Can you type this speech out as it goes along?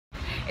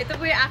Ito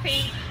po yung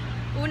aking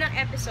unang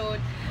episode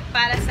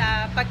para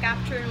sa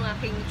pag-capture ng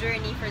aking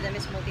journey for the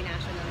Miss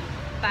Multinational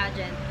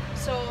Pageant.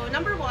 So,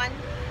 number one,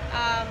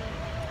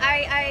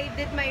 I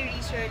did my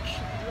research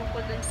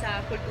tungkol dun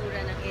sa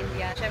kultura ng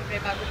India. Siyempre,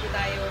 bago po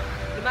tayo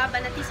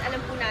lumaban, at least alam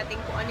po natin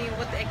kung ano yung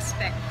what to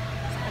expect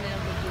sa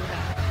kanilang kultura.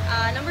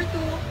 Number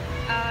two,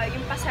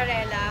 yung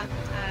pasarela.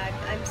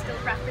 I'm still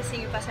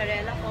practicing yung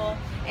pasarela ko,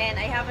 and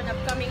I have an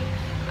upcoming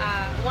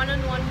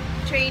one-on-one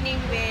training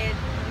with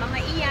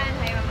Mama Ian.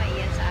 Hi Mama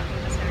Ian sa aking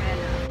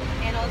pasarela.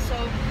 And also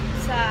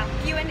sa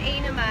Q&A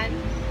naman,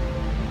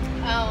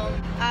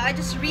 I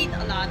just read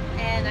a lot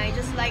and I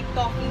just like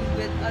talking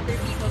with other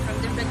people from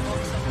different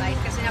walks of life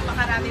kasi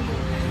napakarami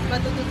mong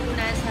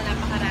matututunan sa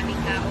napakaraming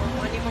tao.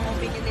 Ano yung mga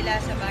opinion nila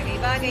sa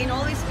bagay-bagay, and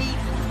always be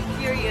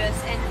curious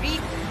and read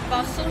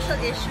about social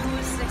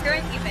issues, the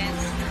current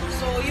events.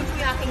 So, yun po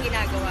yung aking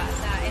ginagawa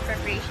in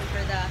preparation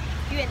for the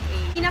Q&A.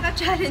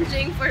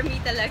 Pinaka-challenging for me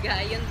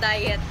talaga yung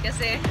diet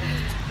kasi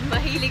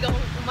mahilig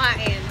akong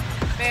kumain.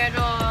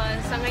 Pero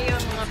sa ngayon,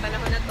 mga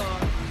panahon na to,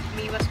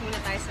 umiwas muna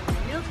tayo sa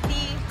mga milk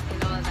tea and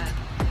all that.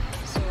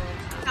 So,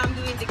 I'm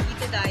doing the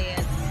keto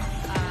diet.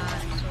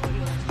 So,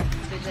 yun,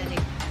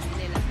 ketogenic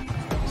nila.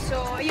 So,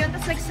 yun,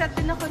 tapos nag-set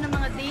din ako ng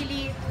mga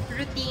daily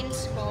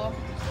routines ko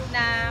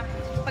na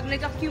pag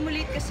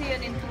nag-accumulate kasi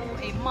yun into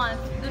a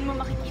month, dun mo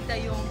makikita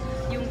yung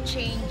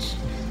change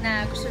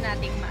na gusto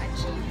nating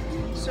ma-achieve.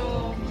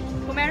 So,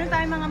 kung meron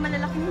tayong mga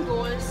malalaking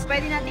goals,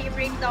 pwede natin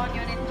i-break down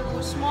yun into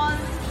small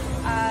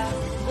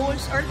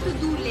goals or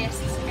to-do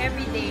lists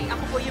every day.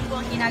 Ako po yun po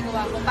ang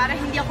ginagawa ko para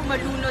hindi ako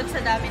malunod sa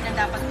dami na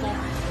dapat kong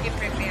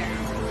i-prepare.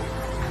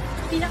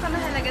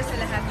 Pinakamahalaga sa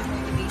lahat yung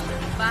motivation.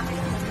 Bakit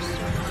mo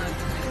gusto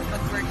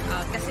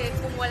mag-workout? Kasi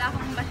kung wala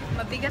kang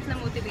mabigat na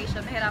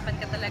motivation, mahirapan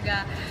ka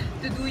talaga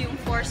to do yung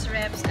force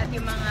reps at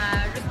yung mga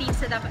routines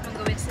na dapat mong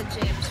gawin sa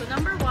gym. So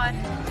number one,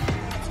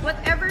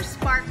 whatever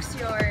sparks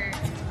your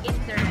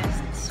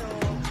interest. So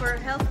for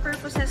health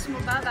purposes mo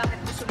ba, bakit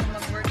gusto mo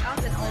mag-workout?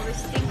 And always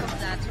think of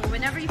that. So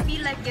whenever you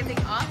feel like giving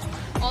up,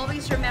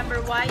 always remember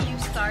why you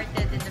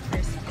started in the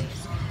first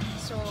place.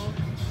 So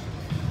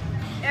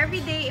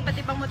every day,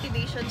 iba't ibang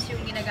motivations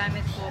yung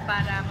ginagamit ko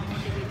para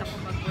ma-motivate ako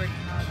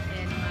mag-workout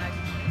and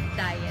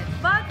mag-diet.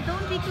 But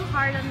don't be too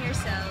hard on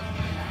yourself.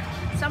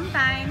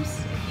 Sometimes,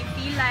 if you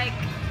feel like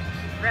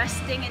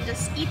resting and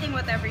just eating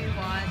whatever you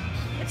want,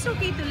 it's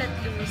okay to let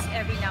loose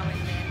every now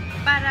and then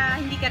para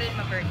hindi ka rin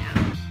ma-burn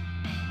out.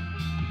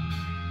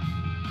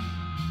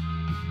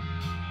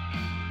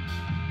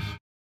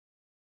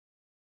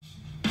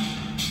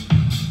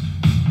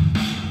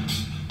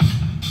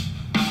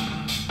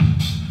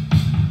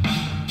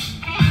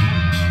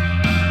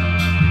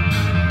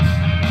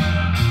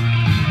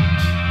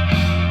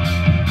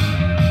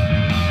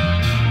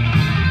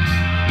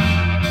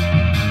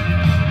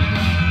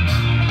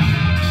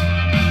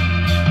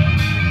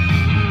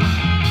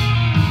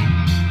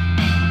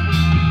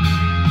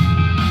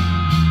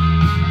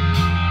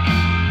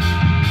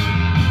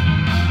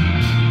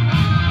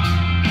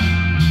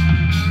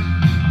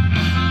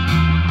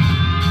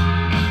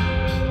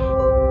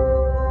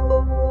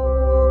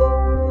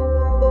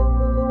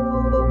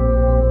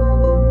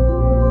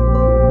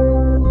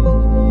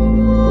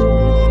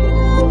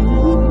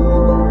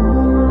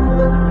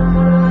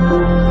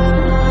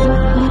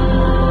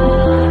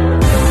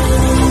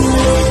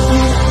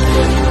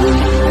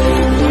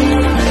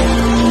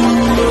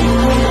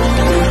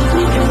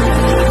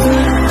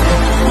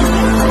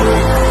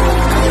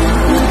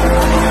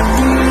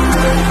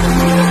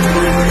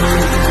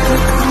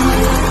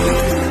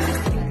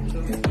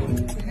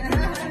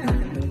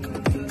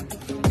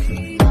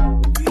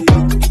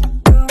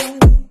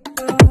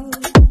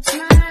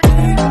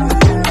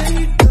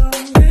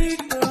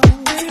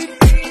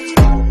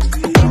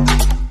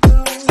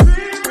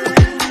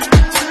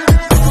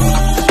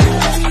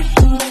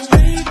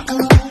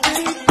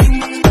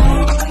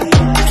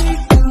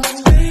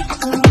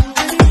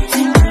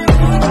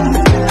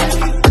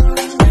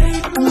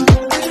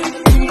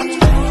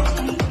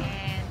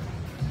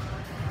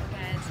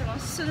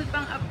 Susunod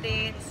pang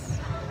updates.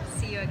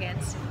 See you again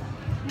soon.